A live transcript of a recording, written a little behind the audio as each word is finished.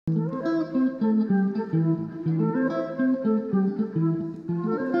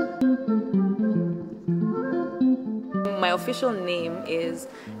official name is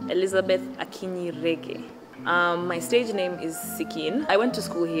Elizabeth Akinyi Rege. My stage name is Sikin. I went to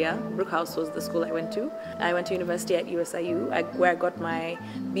school here. Brookhouse was the school I went to. I went to university at USIU, where I got my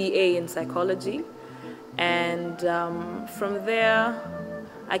BA in psychology. And from there,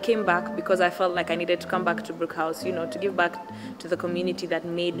 I came back because I felt like I needed to come back to Brookhouse, you know, to give back to the community that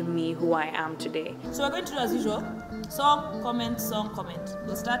made me who I am today. So we're going to do as usual, song, comment, song, comment.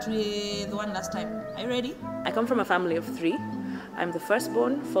 We'll start with the one last time. Are you ready? I come from a family of 3. I'm the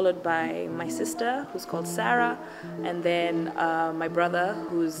firstborn, followed by my sister, who's called Sarah, and then my brother,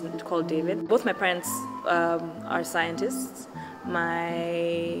 who's called David. Both my parents are scientists.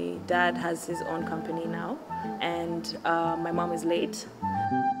 My dad has his own company now, and my mom is late.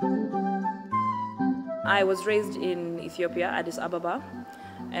 I was raised in Ethiopia, Addis Ababa.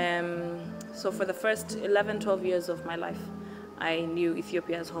 So for the first 11, 12 years of my life, I knew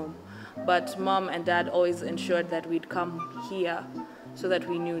Ethiopia as home. But mom and dad always ensured that we'd come here so that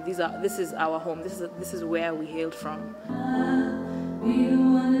we knew this is our home, this is where we hailed from.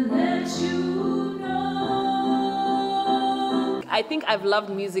 I think I've loved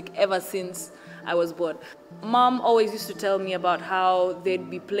music ever since I was born. Mom always used to tell me about how they'd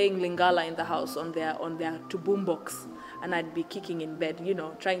be playing Lingala in the house on their boom box, and I'd be kicking in bed, you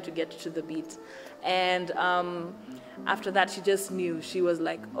know, trying to get to the beat. And after that, she just knew. She was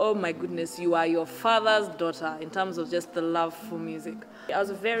like, oh my goodness, you are your father's daughter in terms of just the love for music. I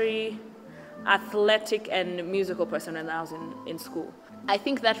was a very athletic and musical person when I was in school. I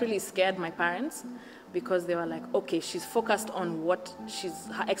think that really scared my parents because they were like, okay, she's focused on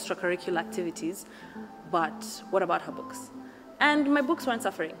her extracurricular activities, but what about her books? And my books weren't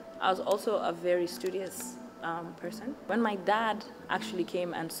suffering. I was also a very studious person. When my dad actually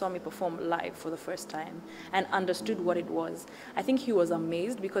came and saw me perform live for the first time and understood what it was, I think he was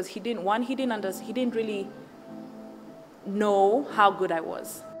amazed because he didn't really know how good I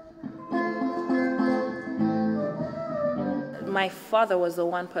was. My father was the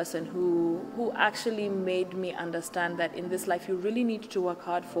one person who actually made me understand that in this life you really need to work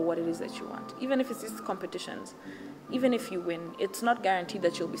hard for what it is that you want. Even if it's these competitions, even if you win, it's not guaranteed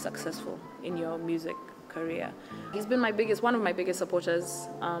that you'll be successful in your music career. He's been one of my biggest supporters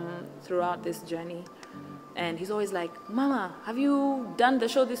throughout this journey. And he's always like, Mama, have you done the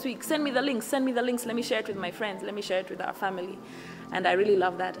show this week? Send me the links, let me share it with my friends, let me share it with our family. And I really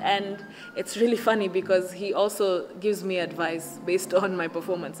love that. And it's really funny because he also gives me advice based on my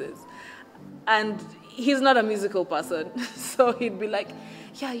performances. And he's not a musical person, so he'd be like,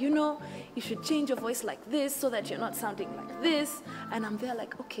 yeah, you know, you should change your voice like this so that you're not sounding like this. And I'm there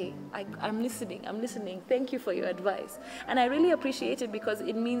like, okay, I'm listening. Thank you for your advice. And I really appreciate it because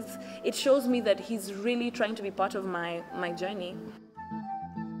it shows me that he's really trying to be part of my journey.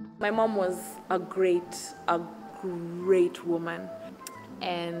 My mom was a great woman.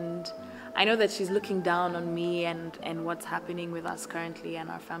 And I know that she's looking down on me and what's happening with us currently and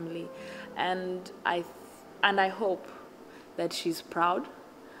our family. And I hope that she's proud.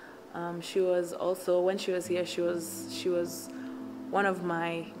 She was also, when she was here, she was one of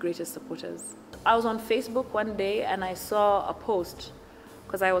my greatest supporters. I was on Facebook one day and I saw a post,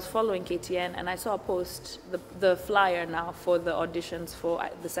 because I was following KTN, and I saw a post, the flyer now for the auditions for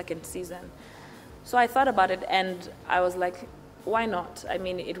the 2nd season. So I thought about it and I was like, why not? I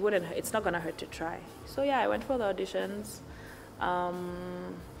mean, it's not gonna hurt to try. So yeah, I went for the auditions. I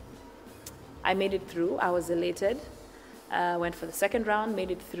made it through. I was elated. Went for the 2nd round, made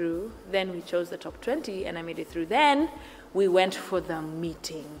it through. Then we chose the top 20 and I made it through. Then we went for the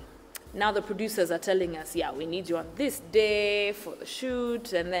meeting. Now the producers are telling us, yeah, we need you on this day for the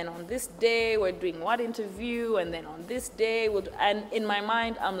shoot, and then on this day we're doing what interview, and then on this day and in my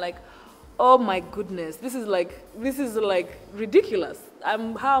mind I'm like, oh my goodness, this is like ridiculous.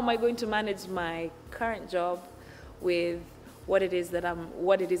 How am I going to manage my current job with what it is that I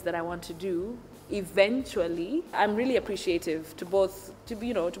want to do eventually? I'm really appreciative to both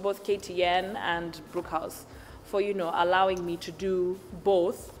KTN and Brookhouse for, you know, allowing me to do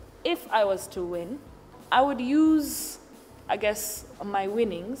both. If I was to win, I would use, I guess, my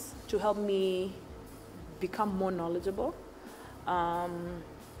winnings to help me become more knowledgeable.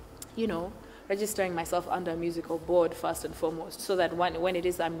 You know, registering myself under a musical board first and foremost, so that when it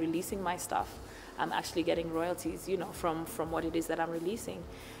is I'm releasing my stuff, I'm actually getting royalties, you know, from what it is that I'm releasing.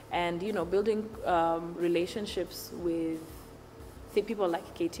 And, you know, building relationships with people like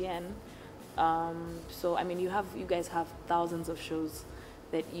KTN. So, I mean, you guys have thousands of shows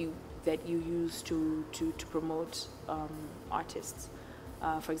that you use to promote artists.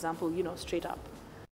 For example, you know, Straight Up.